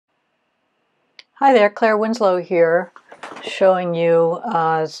Hi there, Claire Winslow here, showing you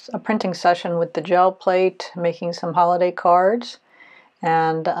a printing session with the gel plate, making some holiday cards.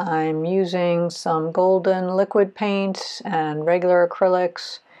 And I'm using some golden liquid paints and regular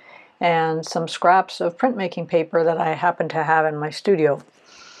acrylics and some scraps of printmaking paper that I happen to have in my studio.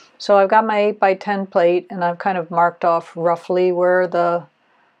 So I've got my 8x10 plate and I've kind of marked off roughly where the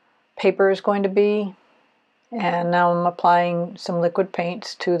paper is going to be. And now I'm applying some liquid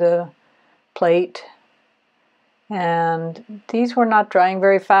paints to the plate. And these were not drying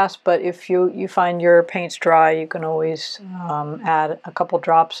very fast, but if you find your paints dry, you can always add a couple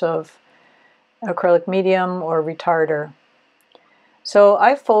drops of acrylic medium or retarder. So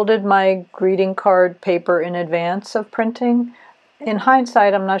I folded my greeting card paper in advance of printing. In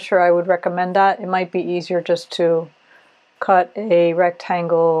hindsight, I'm not sure I would recommend that. It might be easier just to cut a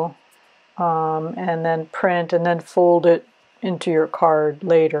rectangle and then print and then fold it into your card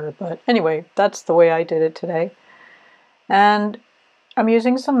later. But anyway, that's the way I did it today. And I'm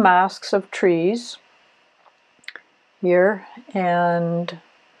using some masks of trees here and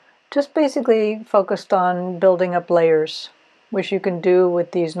just basically focused on building up layers, which you can do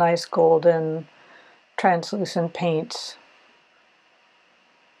with these nice golden translucent paints.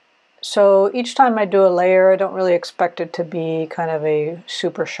 So each time I do a layer, I don't really expect it to be kind of a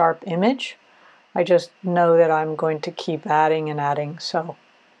super sharp image. I just know that I'm going to keep adding and adding, so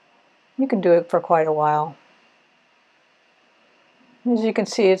you can do it for quite a while. As you can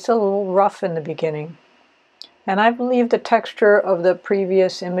see, it's a little rough in the beginning. And I believe the texture of the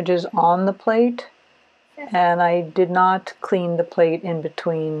previous images on the plate, and I did not clean the plate in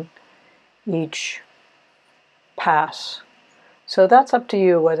between each pass. So that's up to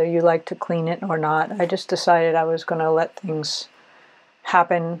you whether you like to clean it or not. I just decided I was going to let things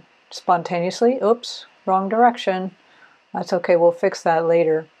happen spontaneously. Oops, wrong direction. That's okay, we'll fix that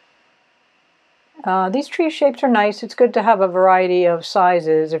later. These tree shapes are nice. It's good to have a variety of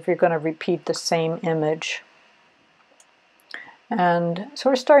sizes if you're going to repeat the same image. And so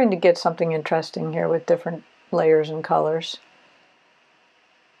we're starting to get something interesting here with different layers and colors.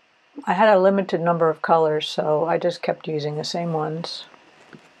 I had a limited number of colors, so I just kept using the same ones.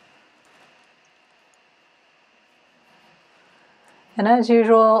 And as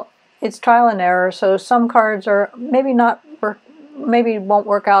usual, it's trial and error, so some cards are maybe won't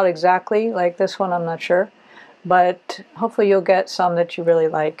work out exactly, like this one, I'm not sure. But hopefully you'll get some that you really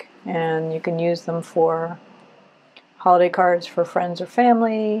like, and you can use them for holiday cards for friends or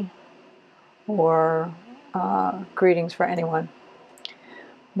family, or greetings for anyone.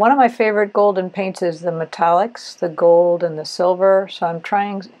 One of my favorite golden paints is the metallics, the gold and the silver, so I'm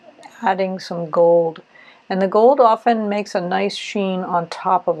trying adding some gold. And the gold often makes a nice sheen on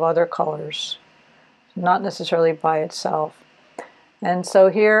top of other colors, not necessarily by itself. And so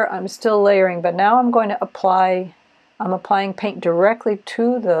here I'm still layering, but now I'm going to I'm applying paint directly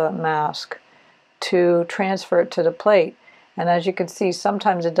to the mask to transfer it to the plate. And as you can see,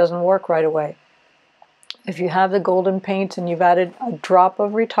 sometimes it doesn't work right away. If you have the golden paints and you've added a drop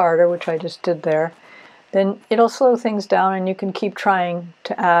of retarder, which I just did there, then it'll slow things down and you can keep trying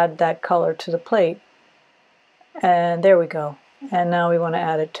to add that color to the plate. And there we go. And now we want to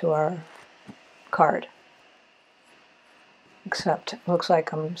add it to our card. Except it looks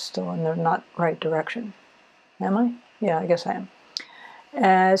like I'm still in the not right direction. Am I? Yeah, I guess I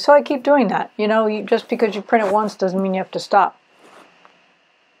am. So I keep doing that. You know, just because you print it once doesn't mean you have to stop.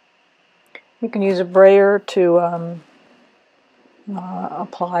 You can use a brayer to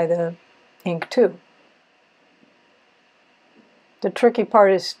apply the ink too. The tricky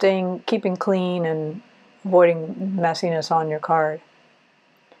part is keeping clean and avoiding messiness on your card.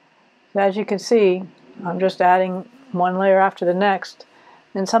 So as you can see, I'm just adding one layer after the next.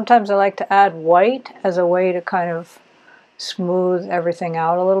 And sometimes I like to add white as a way to kind of smooth everything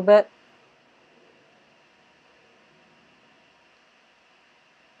out a little bit.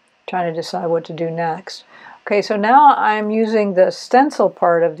 Trying to decide what to do next. Okay, so now I'm using the stencil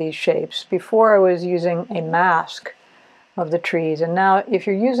part of these shapes. Before I was using a mask of the trees, and now if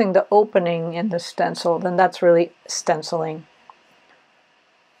you're using the opening in the stencil, then that's really stenciling.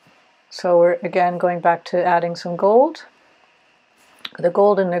 So we're again going back to adding some gold. The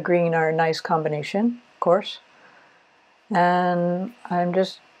gold and the green are a nice combination, of course. And I'm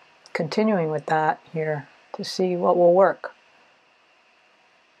just continuing with that here to see what will work.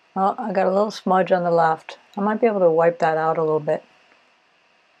 Well, I got a little smudge on the left. I might be able to wipe that out a little bit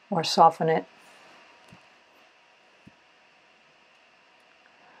or soften it.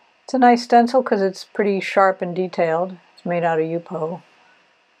 It's a nice stencil because it's pretty sharp and detailed. It's made out of Yupo.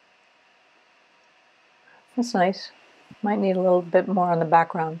 That's nice. Might need a little bit more on the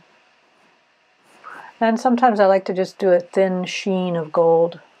background. And sometimes I like to just do a thin sheen of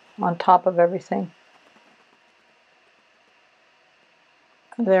gold on top of everything.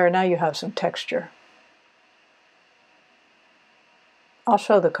 There, now you have some texture. I'll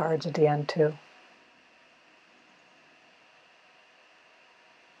show the cards at the end too.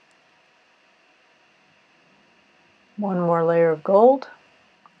 One more layer of gold.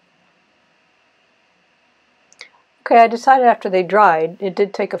 Okay, I decided after they dried, it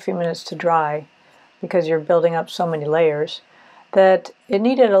did take a few minutes to dry because you're building up so many layers, that it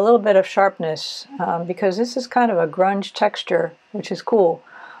needed a little bit of sharpness because this is kind of a grunge texture, which is cool,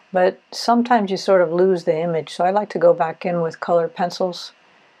 but sometimes you sort of lose the image. So I like to go back in with colored pencils.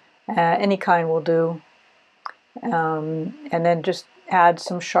 Any kind will do. And then just add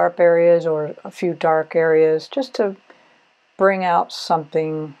some sharp areas or a few dark areas just to bring out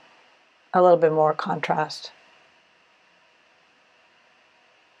something, a little bit more contrast.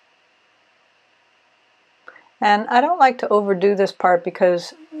 And I don't like to overdo this part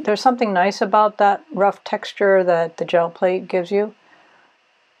because there's something nice about that rough texture that the gel plate gives you,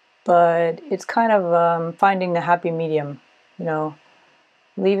 but it's kind of finding the happy medium, you know,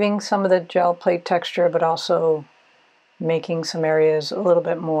 leaving some of the gel plate texture but also making some areas a little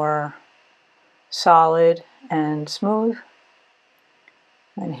bit more solid and smooth.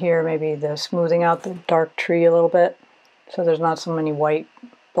 And here maybe the smoothing out the dark tree a little bit so there's not so many white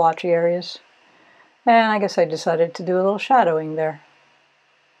blotchy areas. And I guess I decided to do a little shadowing there.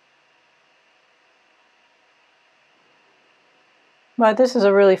 But this is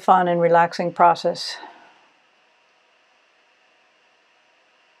a really fun and relaxing process.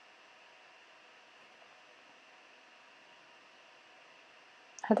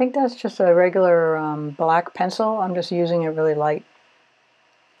 I think that's just a regular black pencil. I'm just using it really light.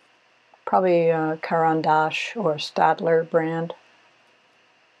 Probably Caran d'Ache or Stadler brand.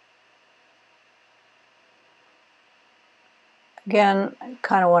 Again, I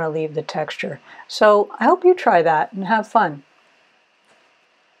kind of want to leave the texture. So I hope you try that and have fun.